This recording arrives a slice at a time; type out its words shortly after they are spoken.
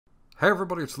Hey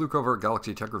everybody, it's Luke over at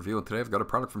Galaxy Tech Review, and today I've got a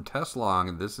product from TESLONG,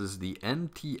 and this is the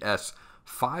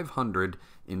NTS500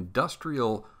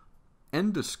 industrial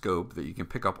endoscope that you can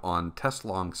pick up on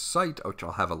TESLONG's site, which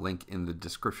I'll have a link in the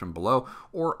description below,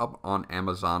 or up on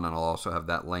Amazon, and I'll also have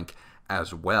that link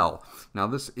as well. Now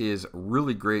this is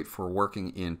really great for working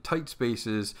in tight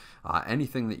spaces,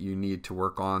 anything that you need to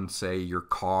work on, say your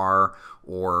car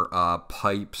or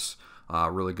pipes.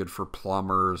 Really good for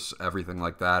plumbers, everything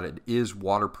like that. It is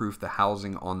waterproof. The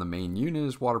housing on the main unit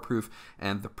is waterproof,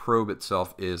 and the probe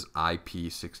itself is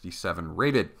IP67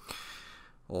 rated.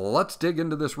 Let's dig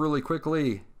into this really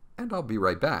quickly, and I'll be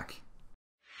right back.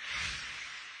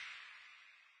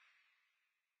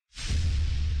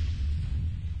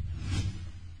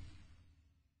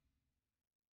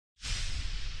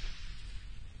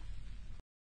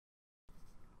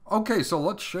 Okay, so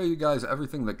let's show you guys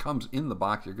everything that comes in the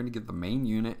box. You're going to get the main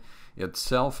unit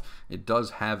itself. It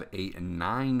does have a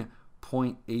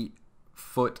 9.8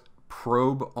 foot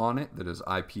probe on it that is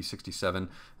IP67,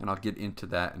 and I'll get into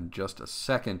that in just a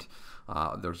second.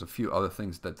 There's a few other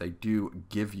things that they do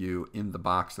give you in the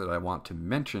box that I want to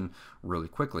mention really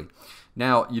quickly.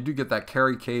 Now, you do get that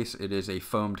carry case. It is a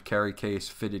foamed carry case,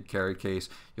 fitted carry case.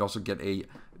 You also get a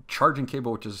charging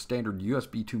cable, which is a standard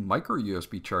USB to micro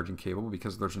USB charging cable,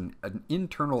 because there's an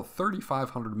internal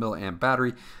 3500 milliamp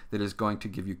battery that is going to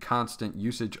give you constant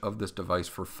usage of this device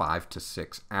for 5 to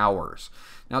 6 hours.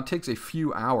 Now it takes a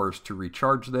few hours to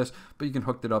recharge this, but you can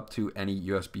hook it up to any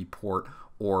USB port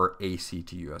or AC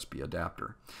to USB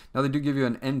adapter. Now they do give you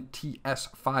an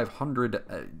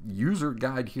NTS500 user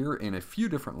guide here in a few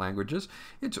different languages.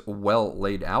 It's well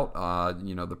laid out.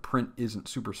 You know, the print isn't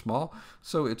super small,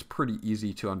 so it's pretty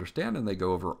easy to understand, and they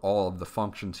go over all of the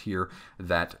functions here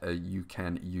that you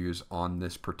can use on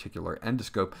this particular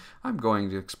endoscope. I'm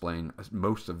going to explain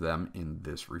most of them in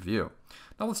this review.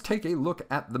 Now let's take a look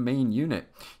at the main unit.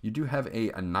 You do have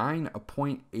a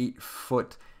 9.8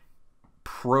 foot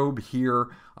probe here.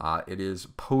 It is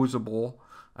posable,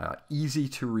 easy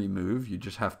to remove. You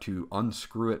just have to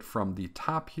unscrew it from the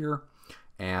top here,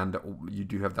 and you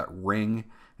do have that ring,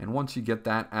 and once you get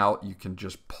that out, you can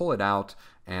just pull it out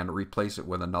and replace it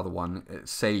with another one.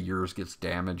 Say yours gets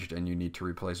damaged and you need to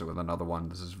replace it with another one.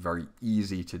 This is very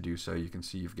easy to do so. You can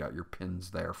see you've got your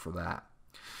pins there for that.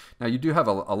 Now you do have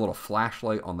a little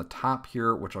flashlight on the top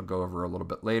here, which I'll go over a little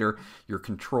bit later. Your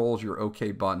controls, your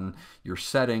OK button, your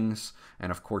settings,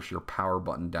 and of course your power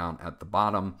button down at the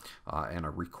bottom, and a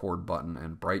record button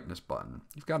and brightness button.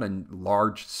 You've got a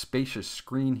large spacious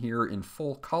screen here in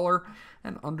full color,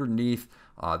 and underneath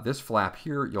this flap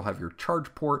here you'll have your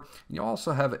charge port, and you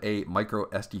also have a micro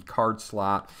SD card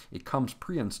slot. It comes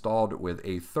pre-installed with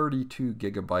a 32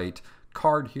 gigabyte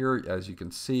card here. As you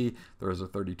can see, there is a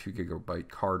 32 gigabyte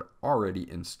card already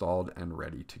installed and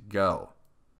ready to go.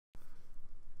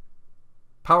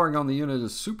 Powering on the unit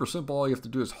is super simple. All you have to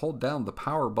do is hold down the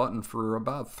power button for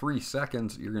about 3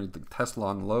 seconds. You're going to get the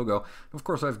TESLONG logo. Of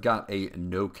course, I've got a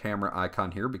no camera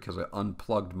icon here because I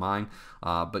unplugged mine,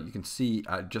 but you can see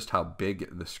just how big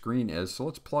the screen is. So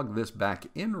let's plug this back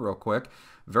in real quick.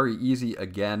 Very easy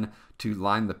again to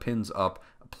line the pins up,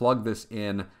 plug this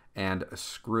in, and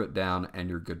screw it down, and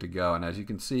you're good to go. And as you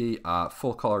can see,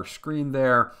 full color screen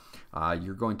there.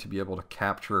 You're going to be able to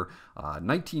capture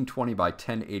 1920 by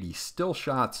 1080 still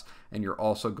shots, and you're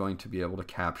also going to be able to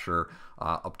capture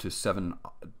up to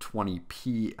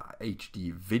 720p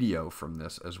HD video from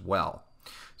this as well.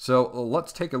 So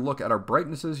let's take a look at our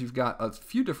brightnesses. You've got a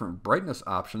few different brightness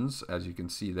options, as you can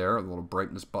see there, a little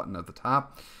brightness button at the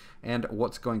top. And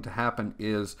what's going to happen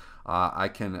is I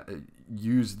can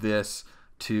use this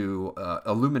to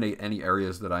illuminate any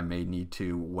areas that I may need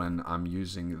to when I'm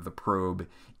using the probe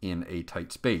in a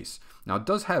tight space. Now it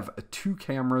does have 2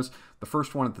 cameras, the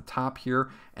first one at the top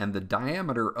here, and the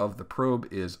diameter of the probe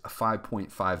is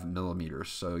 5.5 millimeters.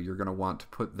 So you're going to want to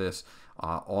put this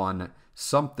on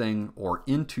something or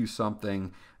into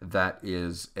something that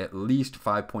is at least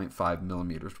 5.5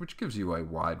 millimeters, which gives you a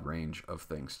wide range of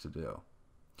things to do.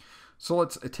 So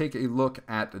let's take a look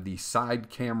at the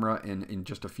side camera in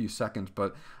just a few seconds,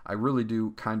 but I really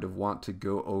do kind of want to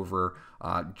go over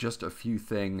just a few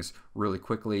things really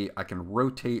quickly. I can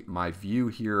rotate my view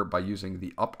here by using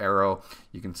the up arrow.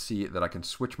 You can see that I can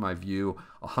switch my view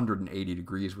 180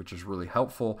 degrees, which is really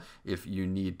helpful if you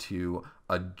need to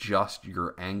adjust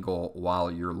your angle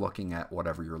while you're looking at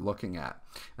whatever you're looking at.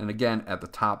 And again, at the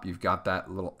top, you've got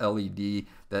that little LED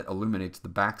that illuminates the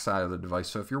backside of the device.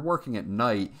 So if you're working at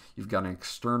night, you've got an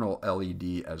external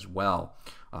LED as well.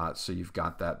 So you've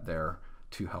got that there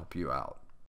to help you out.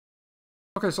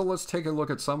 Okay, so let's take a look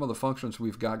at some of the functions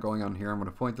we've got going on here. I'm going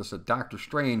to point this at Dr.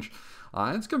 Strange.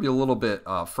 It's going to be a little bit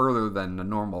further than the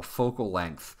normal focal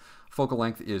length. Focal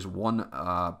length is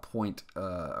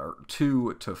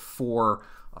 1.2 to 4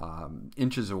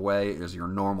 inches away is your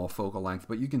normal focal length,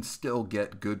 but you can still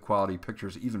get good quality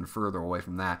pictures even further away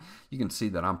from that. You can see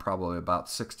that I'm probably about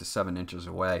 6 to 7 inches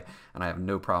away, and I have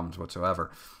no problems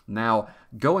whatsoever. Now,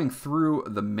 going through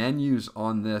the menus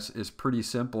on this is pretty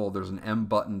simple. There's an M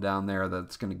button down there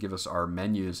that's going to give us our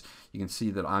menus. You can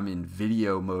see that I'm in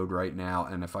video mode right now,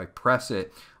 and if I press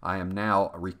it, I am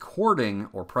now recording,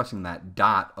 or pressing that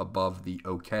dot above the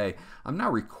OK. I'm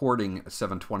now recording a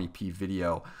 720p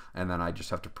video, and then I just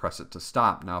have to press it to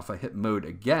stop. Now, if I hit mode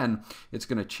again, it's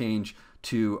going to change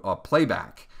to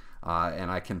playback. And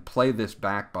I can play this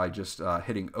back by just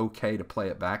hitting OK to play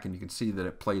it back, and you can see that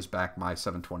it plays back my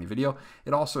 720 video.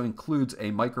 It also includes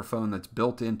a microphone that's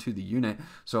built into the unit,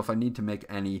 so if I need to make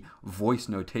any voice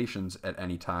notations at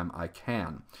any time, I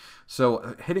can.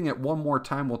 So hitting it one more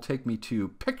time will take me to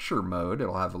picture mode.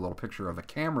 It'll have a little picture of a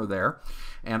camera there,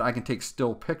 and I can take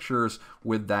still pictures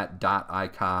with that dot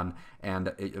icon,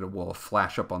 and it will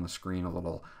flash up on the screen a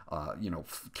little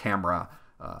camera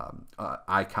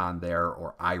icon there,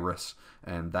 or iris,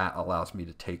 and that allows me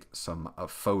to take some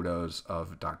photos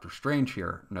of Dr. Strange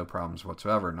here, no problems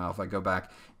whatsoever. Now if I go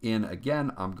back in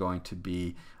again, I'm going to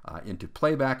be into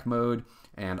playback mode,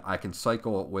 and I can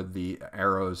cycle with the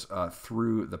arrows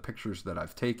through the pictures that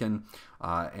I've taken,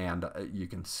 and you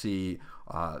can see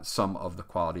some of the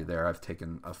quality there. I've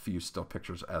taken a few still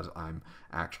pictures as I'm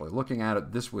actually looking at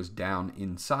it. This was down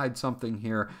inside something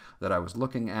here that I was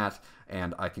looking at,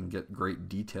 and I can get great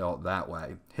detail that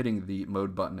way. Hitting the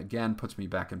mode button again puts me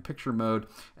back in picture mode,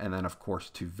 and then of course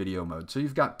to video mode. So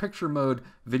you've got picture mode,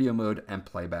 video mode, and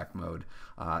playback mode,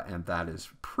 and that is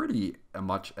pretty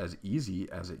much as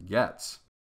easy as it gets.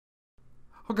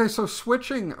 Okay, so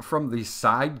switching from the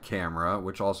side camera,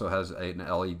 which also has an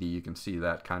LED, you can see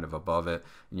that kind of above it,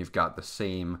 and you've got the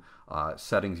same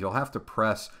settings. You'll have to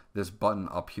press this button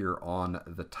up here on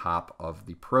the top of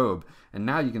the probe, and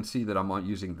now you can see that I'm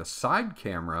using the side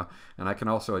camera, and I can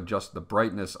also adjust the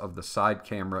brightness of the side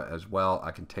camera as well.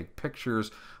 I can take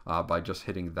pictures by just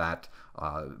hitting that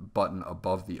button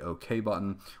above the OK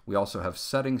button. We also have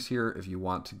settings here. If you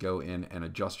want to go in and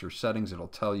adjust your settings, it'll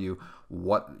tell you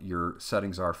what your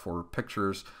settings are for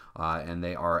pictures, and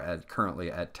they are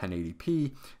currently at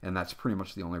 1080p, and that's pretty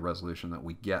much the only resolution that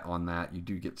we get on that. You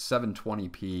do get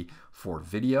 720p for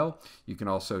video. You can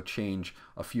also change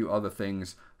a few other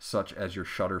things, such as your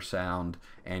shutter sound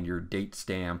and your date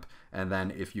stamp, and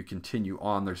then if you continue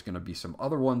on, there's going to be some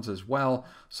other ones as well.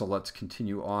 So let's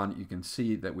continue on. You can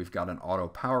see that we've got an auto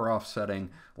power off setting,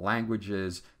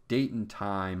 languages, date and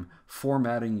time,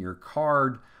 formatting your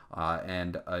card,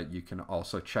 and you can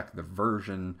also check the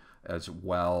version as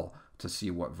well to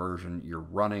see what version you're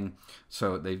running.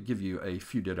 So they give you a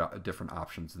few different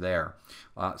options there.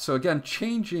 So again,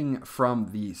 changing from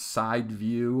the side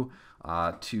view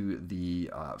to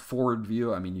the forward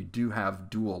view, I mean, you do have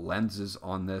dual lenses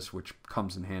on this, which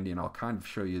comes in handy, and I'll kind of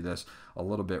show you this a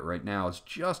little bit right now. It's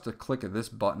just a click of this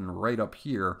button right up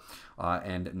here,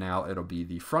 and now it'll be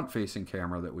the front-facing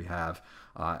camera that we have,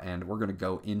 and we're going to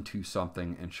go into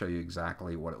something and show you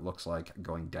exactly what it looks like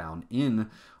going down in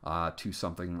to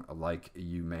something like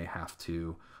you may have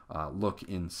to look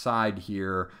inside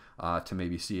here to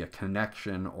maybe see a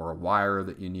connection or a wire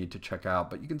that you need to check out.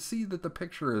 But you can see that the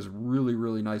picture is really,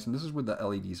 really nice, and this is with the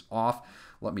LEDs off.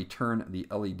 Let me turn the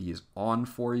LEDs on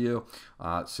for you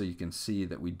so you can see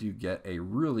that we do get a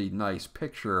really nice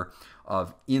picture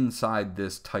of inside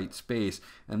this tight space,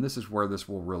 and this is where this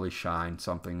will really shine,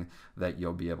 something that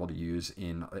you'll be able to use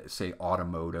in, say,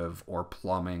 automotive or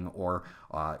plumbing or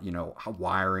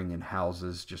wiring in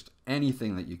houses, just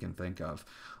anything that you can think of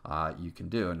you can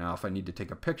do. Now if I need to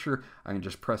take a picture, I can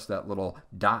just press that little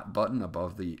dot button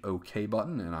above the OK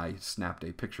button, and I snapped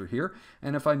a picture here.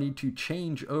 And if I need to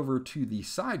change over to the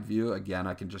side view, again,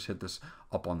 I can just hit this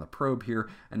up on the probe here,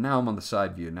 and now I'm on the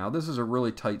side view. Now this is a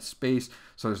really tight space,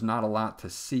 so there's not a lot to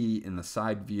see in the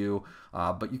side view,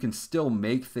 but you can still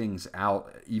make things out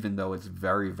even though it's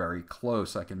very, very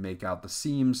close. I can make out the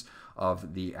seams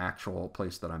of the actual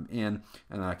place that I'm in,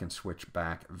 and then I can switch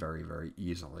back very, very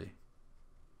easily.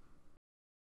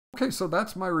 Okay, so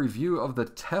that's my review of the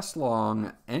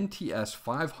TESLONG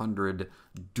NTS500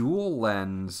 dual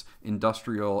lens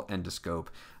industrial endoscope.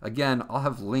 Again, I'll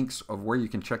have links of where you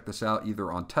can check this out either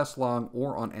on TESLONG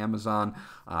or on Amazon,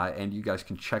 and you guys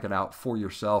can check it out for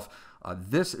yourself.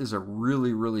 This is a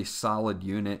really, really solid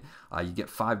unit. You get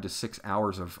 5 to 6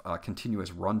 hours of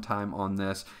continuous runtime on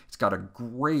this. It's got a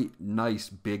great, nice,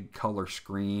 big color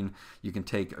screen. You can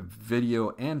take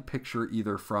video and picture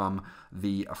either from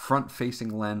the front-facing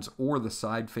lens or the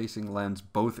side-facing lens,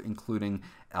 both including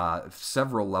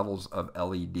several levels of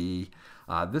LED.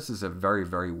 This is a very,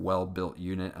 very well-built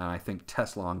unit, and I think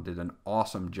TESLONG did an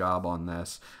awesome job on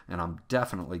this, and I'm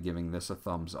definitely giving this a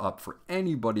thumbs up for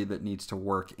anybody that needs to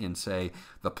work in, say,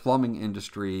 the plumbing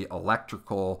industry,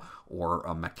 electrical, or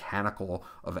a mechanical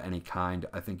of any kind.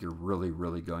 I think you're really,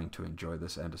 really going to enjoy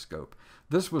this endoscope.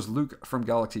 This was Luke from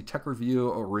Galaxy Tech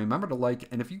Review. Remember to like,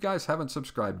 and if you guys haven't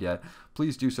subscribed yet,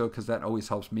 please do so because that always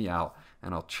helps me out,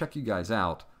 and I'll check you guys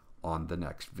out on the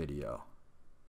next video.